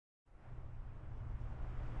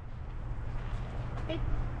Hey,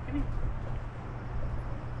 come here.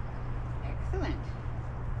 Excellent.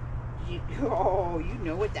 Oh, you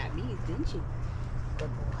know what that means, didn't you? Good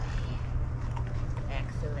boy.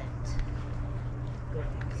 Excellent. Good.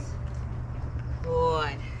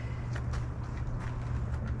 Good.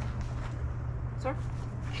 Sir?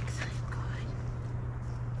 Excellent.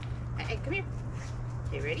 Good. Hey, come here.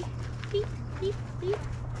 Okay, ready? Beep, beep, beep.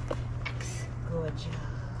 X. Good job.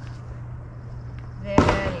 Very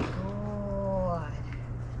good.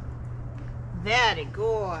 Very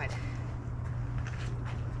good.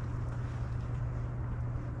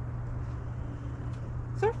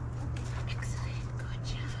 Sir? Excellent. Good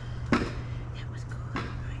job. That was good. All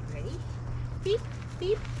right, ready? Beep,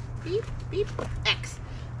 beep, beep, beep. X.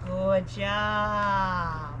 Good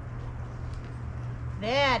job.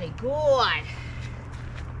 Very good.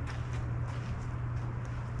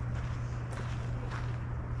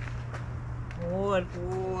 Good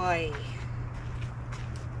boy.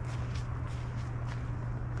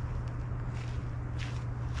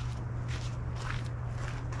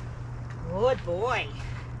 Good boy.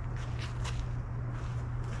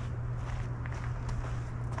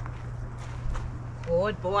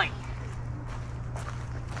 Good boy.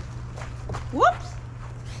 Whoops.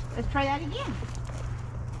 Let's try that again.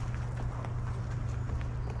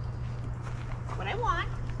 What I want.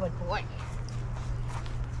 Good boy.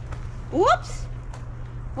 Whoops.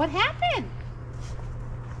 What happened?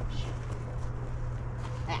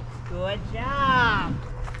 Good job.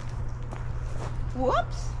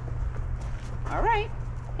 Whoops. All right.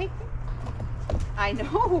 Hey. I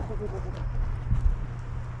know.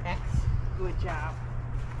 X. Good job.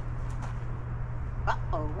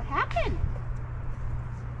 Uh-oh, what happened?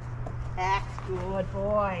 X. Good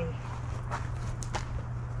boy.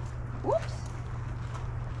 Whoops.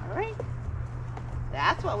 All right.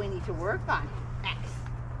 That's what we need to work on. X.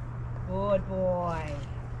 Good boy.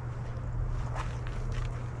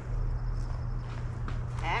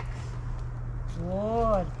 X.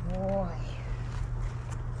 Good boy.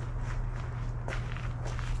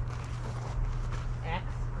 X.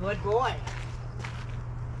 Good boy.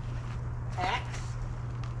 X.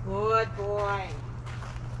 Good boy.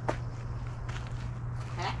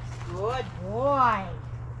 X. Good boy.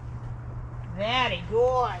 Very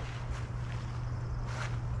good.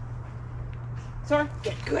 Sir,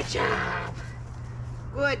 good job.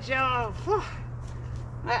 Good job.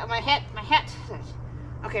 My hat.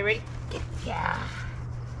 Okay, ready? Yeah.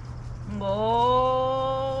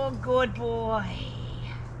 Oh, good boy.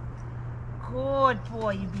 Good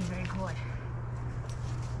boy, you've been very good.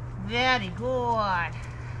 Very good.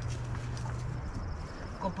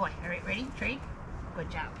 Good boy. All right, ready? Trade?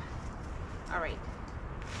 Good job. All right.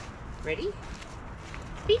 Ready?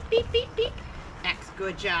 Beep, beep, beep, beep. X,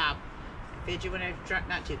 good job. Fidget when I try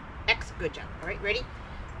not to. X, good job. All right, ready?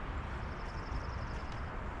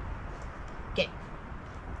 Get it.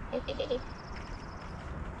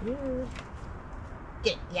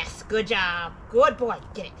 Get it. Yes, good job. Good boy.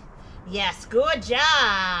 Get it. Yes, good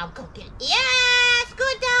job. Go get it. Yes,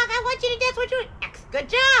 good dog. I want you to dance. What you doing? X, good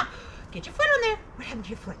job. Get your foot on there. What happened to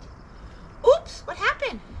your foot? Oops, what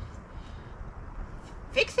happened?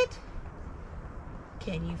 Fix it.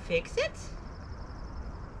 Can you fix it?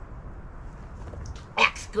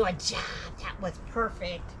 X, good job. That was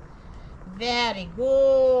perfect. Very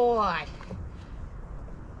good.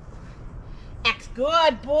 X,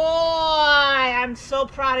 good boy. I'm so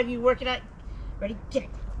proud of you working out. Ready? Get it.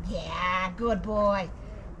 Yeah, good boy.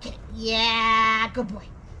 Get it. Yeah, good boy.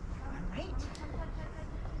 All right.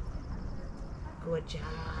 Good job.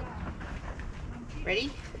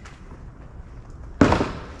 Ready?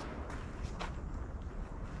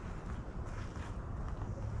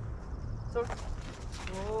 So,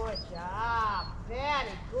 good job.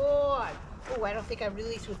 Very good. Oh, I don't think I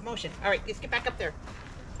released with motion. All right, let's get back up there.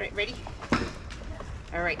 All right, ready?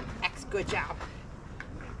 All right, X, good job.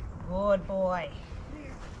 Good boy.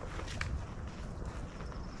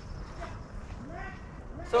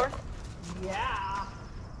 Sore? Yeah.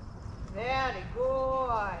 Very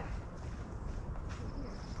good.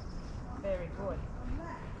 Very good.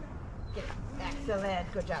 Get it.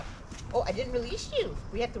 Excellent. Good job. Oh, I didn't release you.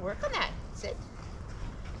 We have to work on that. Sit.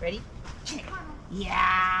 Ready?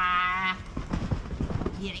 Yeah.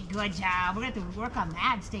 Get it. Good job. We're going to have to work on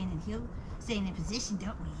that, staying in position,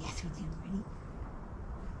 don't we? Yes, we do. Ready?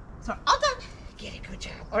 So, all done. Get it. Good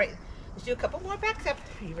job. All right. Let's do a couple more backs up.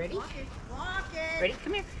 Are you ready? Walk it. Ready?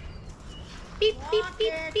 Come here. Beep, beep,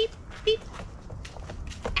 beep, beep, beep.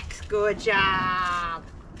 X, good job.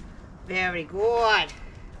 Very good.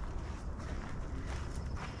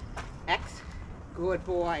 X, good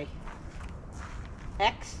boy.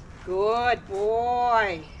 X, Good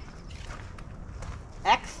boy.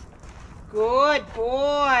 X. Good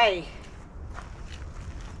boy.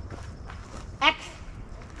 X.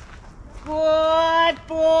 Good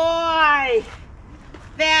boy.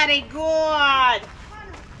 Very good.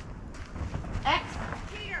 X.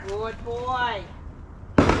 Good boy.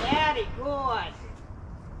 Very good. I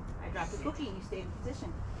dropped the cookie and you stay in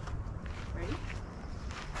position. Ready?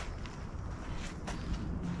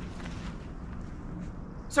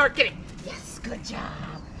 Sword, get it. Yes, good job.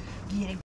 Get it.